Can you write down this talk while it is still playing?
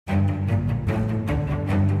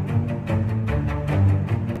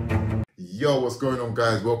Yo, what's going on,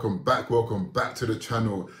 guys? Welcome back to the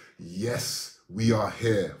channel. Yes, we are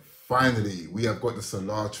here. Finally, we have got the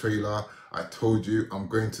Salaar trailer. I told you I'm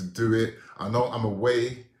going to do it. I know I'm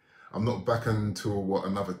away. I'm not back until,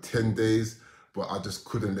 another 10 days, but I just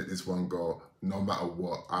couldn't let this one go. No matter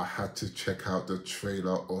what, I had to check out the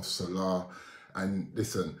trailer of Salaar. And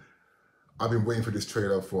listen, I've been waiting for this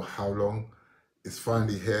trailer for how long? It's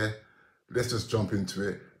finally here. Let's just jump into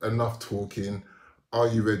it. Enough talking. Are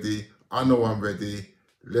you ready? I know I'm ready.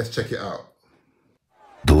 Let's check it out.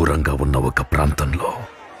 దూరంగా ఉన్న ఒక ప్రాంతంలో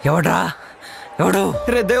ఎవడు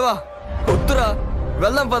రే దేవా వద్దురా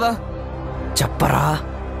వెళ్దాం పదా చెప్పరా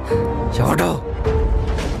ఎవడు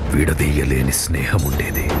విడదీయలేని స్నేహం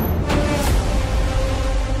ఉండేది.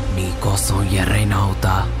 నీకోసం ఎర్రైనా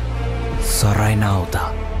అవుతా సొరైనా అవుతా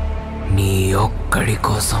నీ ఒక్కడి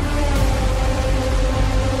కోసం.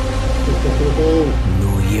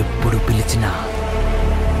 నువ్వు ఎప్పుడు పిలిచినా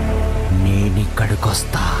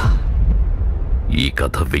నేనిక్కడికొస్తా. ఈ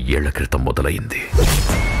కథ 1000 ఏళ్ల క్రితం మొదలైంది.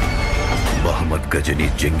 మహమ్మద్ గజనీ,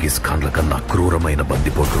 జంగీస్ ఖాన్ల కన్నా క్రూరమైన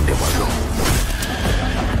బందిపోట్లుండేవాళ్ళు.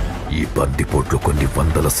 ఈ బందిపోట్లు కొన్ని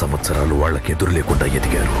వందల సంవత్సరాలు వాళ్ళకెదురు లేకుండా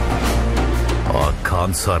ఎదిగారు. ఆ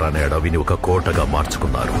ఖాన్సార్ అనే అడవిని ఒక కోటగా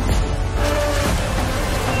మార్చుకున్నారు.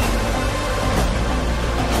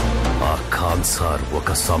 ఆ ఖాన్సార్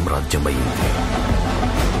ఒక సామ్రాజ్యమైంది.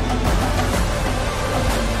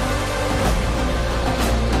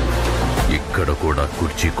 ఇక్కడ కూడా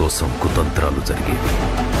కుర్చీ కోసం కుతంత్రాలు జరిగేవి.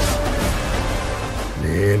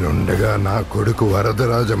 నేనుండగా నా కొడుకు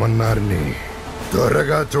వరదరాజమన్నారిని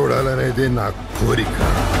త్వరగా చూడాలనేది నా కోరిక.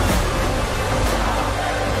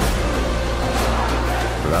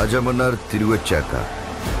 రాజమన్నారు తిరిగొచ్చాక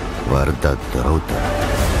వరద దొరవుతాడు.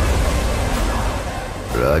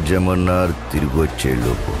 రాజమన్నారు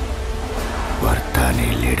తిరిగొచ్చేలోపు వర్తానే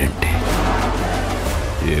లేడంటే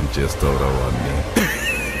ఏం చేస్తావురా వాణ్ణి?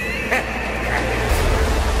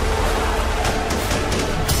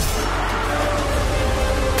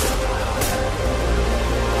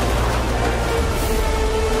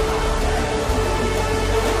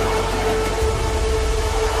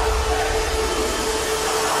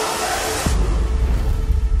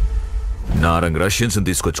 నారంగ్ రష్యన్స్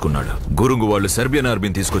తీసుకొచ్చుకున్నాడు. గురుంగు వాళ్ళు సెర్బియన్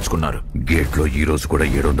ఆర్మీని తీసుకొచ్చుకున్నారు. గేట్లో ఈ రోజు కూడా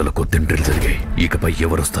 700 కొత్తింటిలు జరిగాయి. ఇకపై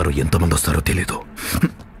ఎవరొస్తారో ఎంతమంది వస్తారో తెలీదు.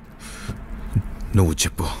 నువ్వు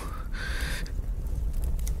చెప్పు,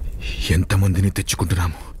 ఎంతమందిని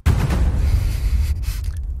తెచ్చుకుంటున్నాము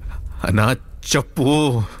అన్నా? చెప్పు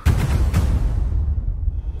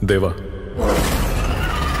దేవా.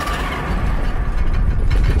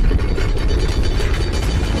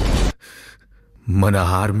 మన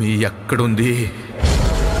ఆర్మీ ఎక్కడుంది?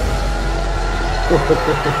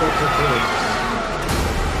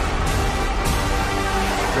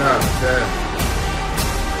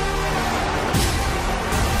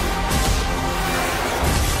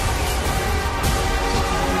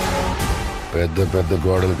 పెద్ద పెద్ద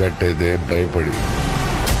గోడలు కట్టేదే భయపడి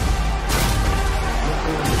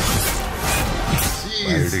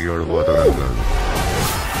బయటికి ఎవడిపోతాడని కాదు,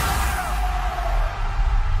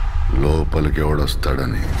 లోపలికి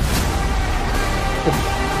ఎవడొస్తాడని.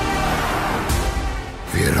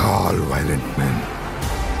 We're all violent men.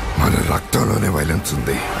 మన రక్తంలోనే వైలెన్స్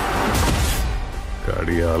ఉంది.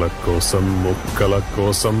 కడియాల కోసం, ముక్కల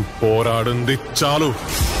కోసం పోరాడింది చాలు.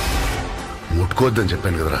 ముట్టుకోవద్దని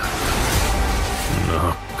చెప్పాను కదరా. నా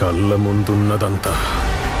కళ్ళ ముందున్నదంతా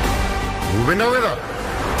నువ్వు విన్నావు కదా.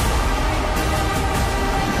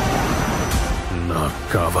 నాకు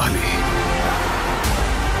కావాలి.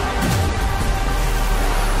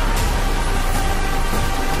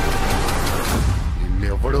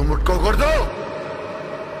 నిన్నెవ్వడూ ముట్టుకోకూడదు.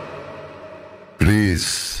 Please.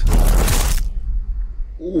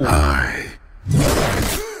 I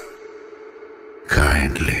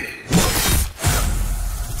kindly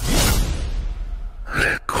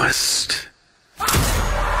request.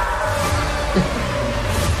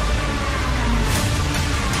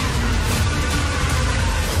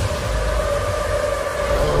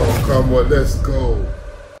 Oh, come on, let's go.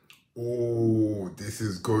 Oh, this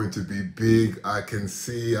is going to be big. I can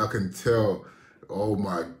see, I can tell. Oh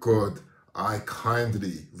my God. I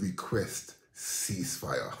kindly request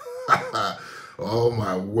ceasefire. Oh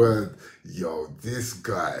my word. Yo, this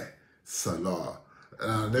guy, Salaar.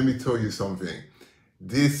 Let me tell you something.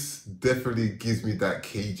 This definitely gives me that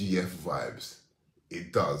KGF vibes. It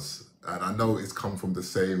does. And I know it's come from the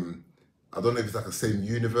same, I don't know if it's like the same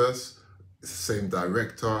universe, it's the same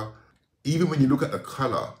director. Even when you look at the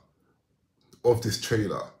color of this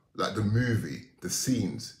trailer, like the movie, the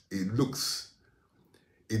scenes,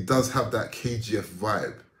 it does have that KGF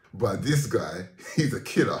vibe. But this guy, he's a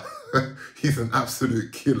killer. He's an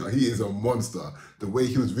absolute killer. He is a monster. The way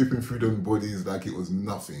he was ripping through them bodies like it was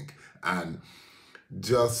nothing. And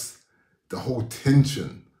just the whole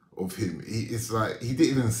tension of him. It's like, he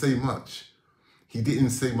didn't even say much. He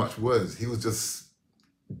didn't say much words. He was just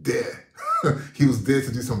there. He was there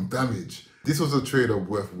to do some damage. This was a trailer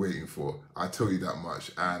worth waiting for, I tell you that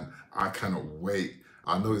much, and I cannot wait.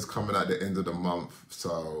 I know it's coming at the end of the month,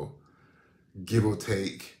 so give or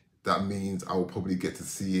take, that means I will probably get to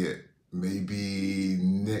see it maybe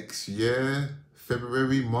next year,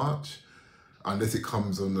 February, March, unless it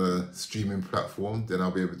comes on a streaming platform, then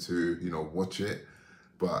I'll be able to, you know, watch it.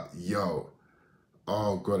 But yo,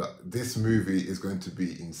 oh God, this movie is going to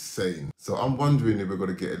be insane. So I'm wondering if we're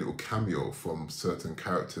going to get a little cameo from certain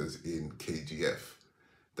characters in KGF.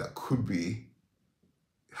 That could be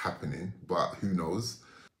happening, but who knows?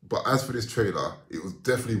 But as for this trailer, it was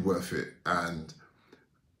definitely worth it. And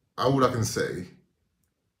all I can say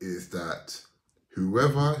is that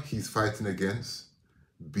whoever he's fighting against,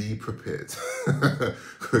 be prepared.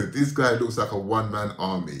 Because this guy looks like a one-man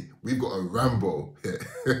army. We've got a Rambo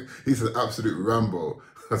here. He's an absolute Rambo.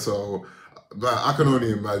 So I can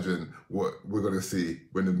only imagine what we're going to see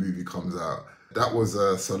when the movie comes out. That was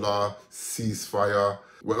a Salaar ceasefire.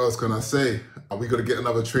 What else can I say? Are we going to get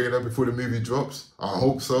another trailer before the movie drops? I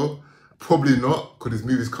hope so. Probably not, because this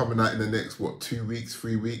movie's coming out in the next, what, 2 weeks,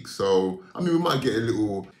 3 weeks? So, I mean, we might get a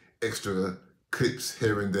little extra clips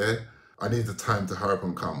here and there. I need the time to hurry up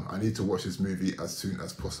and come. I need to watch this movie as soon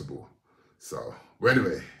as possible. So, well,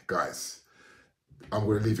 anyway, guys, I'm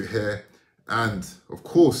going to leave it here. And, of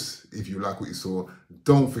course, if you like what you saw,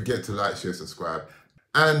 don't forget to like, share, subscribe.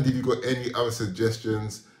 And if you've got any other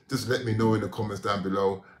suggestions, just let me know in the comments down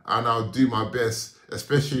below. And I'll do my best,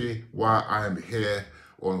 especially while I am here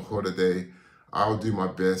on holiday, I'll do my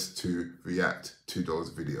best to react to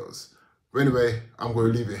those videos. But anyway, I'm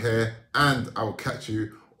going to leave it here and I will catch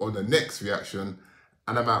you on the next reaction,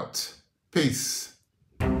 and I'm out. Peace.